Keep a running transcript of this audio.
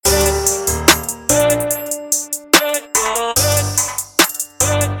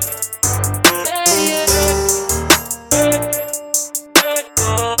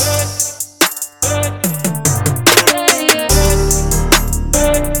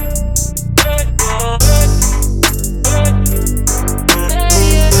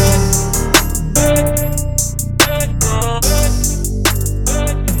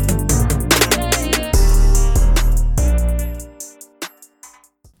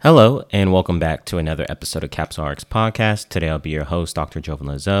Hello, and welcome back to another episode of Capsule RX Podcast. Today I'll be your host, Dr. Jovan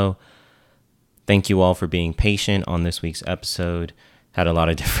Lazo. Thank you all for being patient on this week's episode. Had a lot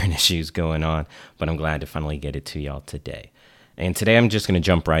of different issues going on, but I'm glad to finally get it to y'all today. And today I'm just going to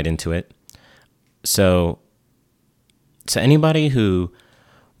jump right into it. So, to anybody who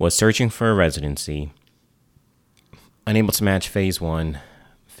was searching for a residency, unable to match phase 1,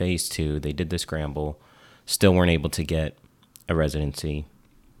 phase 2, they did the scramble, still weren't able to get a residency,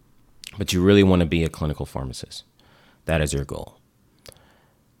 but you really want to be a clinical pharmacist. That is your goal.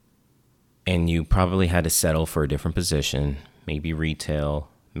 And you probably had to settle for a different position, maybe retail,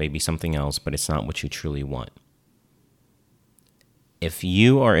 maybe something else, but it's not what you truly want. If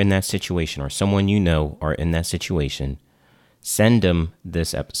you are in that situation or someone you know are in that situation, send them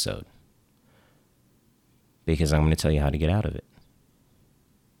this episode because I'm going to tell you how to get out of it.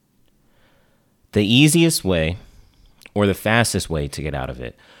 The easiest way or the fastest way to get out of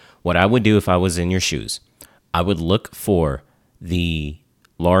it, what I would do if I was in your shoes, I would look for the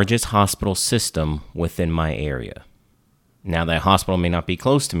largest hospital system within my area. Now, that hospital may not be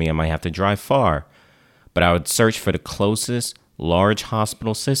close to me. I might have to drive far, but I would search for the closest large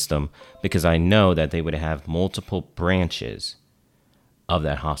hospital system because I know that they would have multiple branches of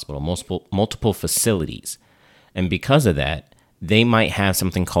that hospital, multiple facilities. And because of that, they might have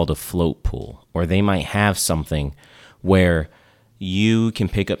something called a float pool, or they might have something where you can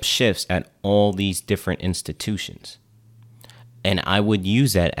pick up shifts at all these different institutions. And I would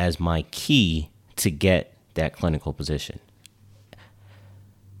use that as my key to get that clinical position.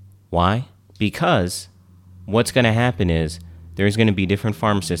 Why? Because what's going to happen is there's going to be different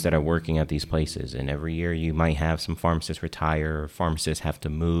pharmacists that are working at these places. And every year you might have some pharmacists retire, or pharmacists have to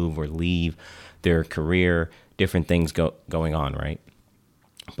move or leave their career, different things going on, right?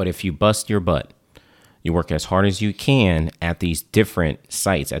 But if you bust your butt, you work as hard as you can at these different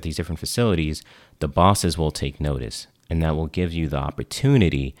sites, at these different facilities, the bosses will take notice, and that will give you the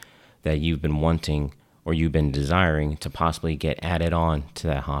opportunity that you've been wanting or you've been desiring to possibly get added on to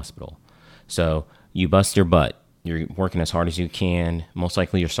that hospital. So you bust your butt. You're working as hard as you can. Most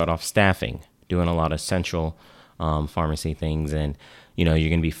likely you'll start off staffing, doing a lot of central pharmacy things, and you're going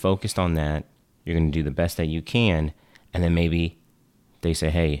to be focused on that. You're going to do the best that you can, and then maybe they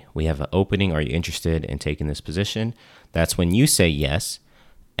say, hey, we have an opening. Are you interested in taking this position? That's when you say yes,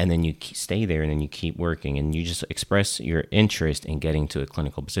 and then you stay there, and then you keep working, and you just express your interest in getting to a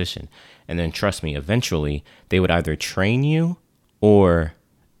clinical position. And then trust me, eventually they would either train you or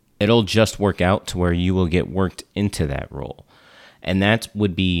it'll just work out to where you will get worked into that role. And that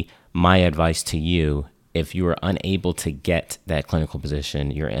would be my advice to you if you are unable to get that clinical position,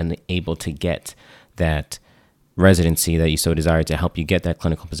 you're unable to get that residency that you so desire to help you get that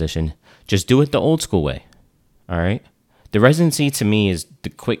clinical position, just do it the old school way. All right. The residency to me is the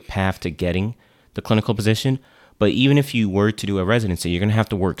quick path to getting the clinical position. But even if you were to do a residency, you're going to have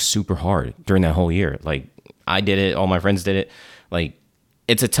to work super hard during that whole year. Like I did it. All my friends did it. Like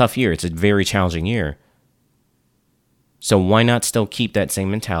it's a tough year. It's a very challenging year. So why not still keep that same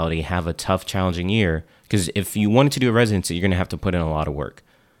mentality, have a tough, challenging year? Because if you wanted to do a residency, you're going to have to put in a lot of work.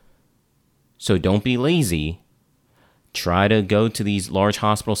 So don't be lazy. Try to go to these large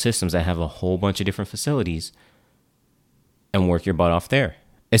hospital systems that have a whole bunch of different facilities and work your butt off there.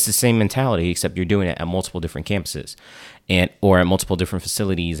 It's the same mentality, except you're doing it at multiple different campuses or at multiple different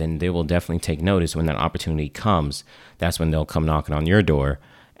facilities, and they will definitely take notice when that opportunity comes. That's when they'll come knocking on your door,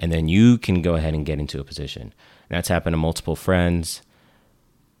 and then you can go ahead and get into a position. And that's happened to multiple friends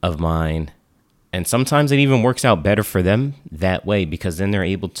of mine, and sometimes it even works out better for them that way because then they're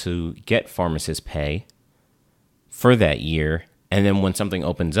able to get pharmacist pay for that year. And then when something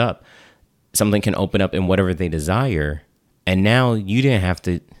opens up, something can open up in whatever they desire. And now you didn't have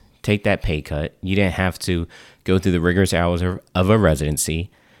to take that pay cut. You didn't have to go through the rigorous hours of a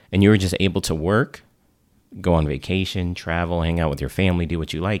residency. And you were just able to work, go on vacation, travel, hang out with your family, do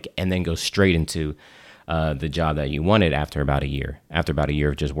what you like, and then go straight into the job that you wanted after about a year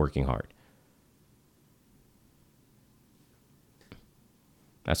of just working hard.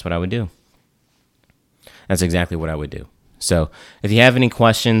 That's what I would do. That's exactly what I would do. So if you have any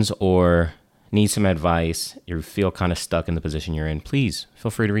questions or need some advice, you feel kind of stuck in the position you're in, please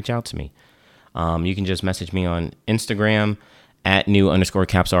feel free to reach out to me. You can just message me on Instagram at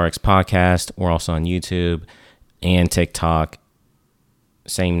 @new_CapsuleRX podcast, or also on YouTube and TikTok,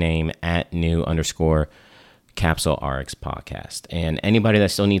 same name, at @new_CapsuleRX podcast. And anybody that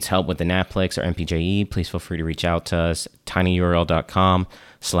still needs help with the Naplex or MPJE, please feel free to reach out to us,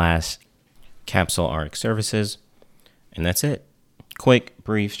 tinyurl.com/CapsuleRx services. And that's it. Quick,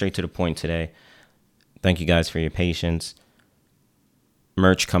 brief, straight to the point today. Thank you guys for your patience.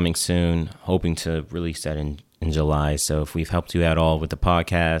 merch coming soon. Hoping to release that in July. So if we've helped you at all with the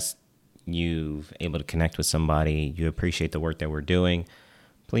podcast, you've able to connect with somebody, you appreciate the work that we're doing,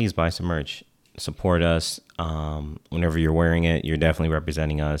 please buy some merch. Support us. Whenever you're wearing it, you're definitely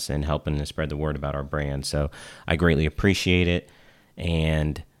representing us and helping to spread the word about our brand. So I greatly appreciate it.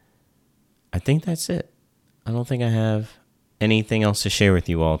 And I think that's it. I don't think I have anything else to share with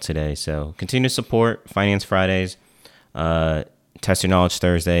you all today. So continue to support Finance Fridays, Test Your Knowledge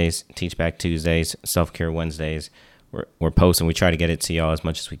Thursdays, Teach Back Tuesdays, Self-Care Wednesdays. We're posting. We try to get it to y'all as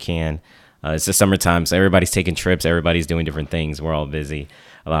much as we can. It's the summertime, so everybody's taking trips. Everybody's doing different things. We're all busy.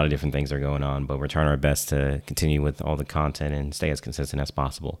 A lot of different things are going on, but we're trying our best to continue with all the content and stay as consistent as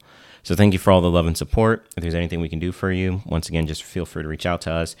possible. So thank you for all the love and support. If there's anything we can do for you, once again, just feel free to reach out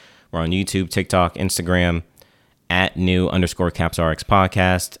to us. We're on YouTube, TikTok, Instagram, at @new_CapsRx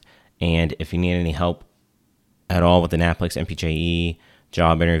podcast. And if you need any help at all with the NAPLEX, MPJE,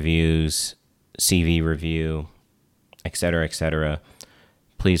 job interviews, CV review, etc.,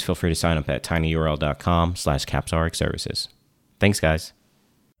 please feel free to sign up at tinyurl.com/CapsRx services. Thanks, guys.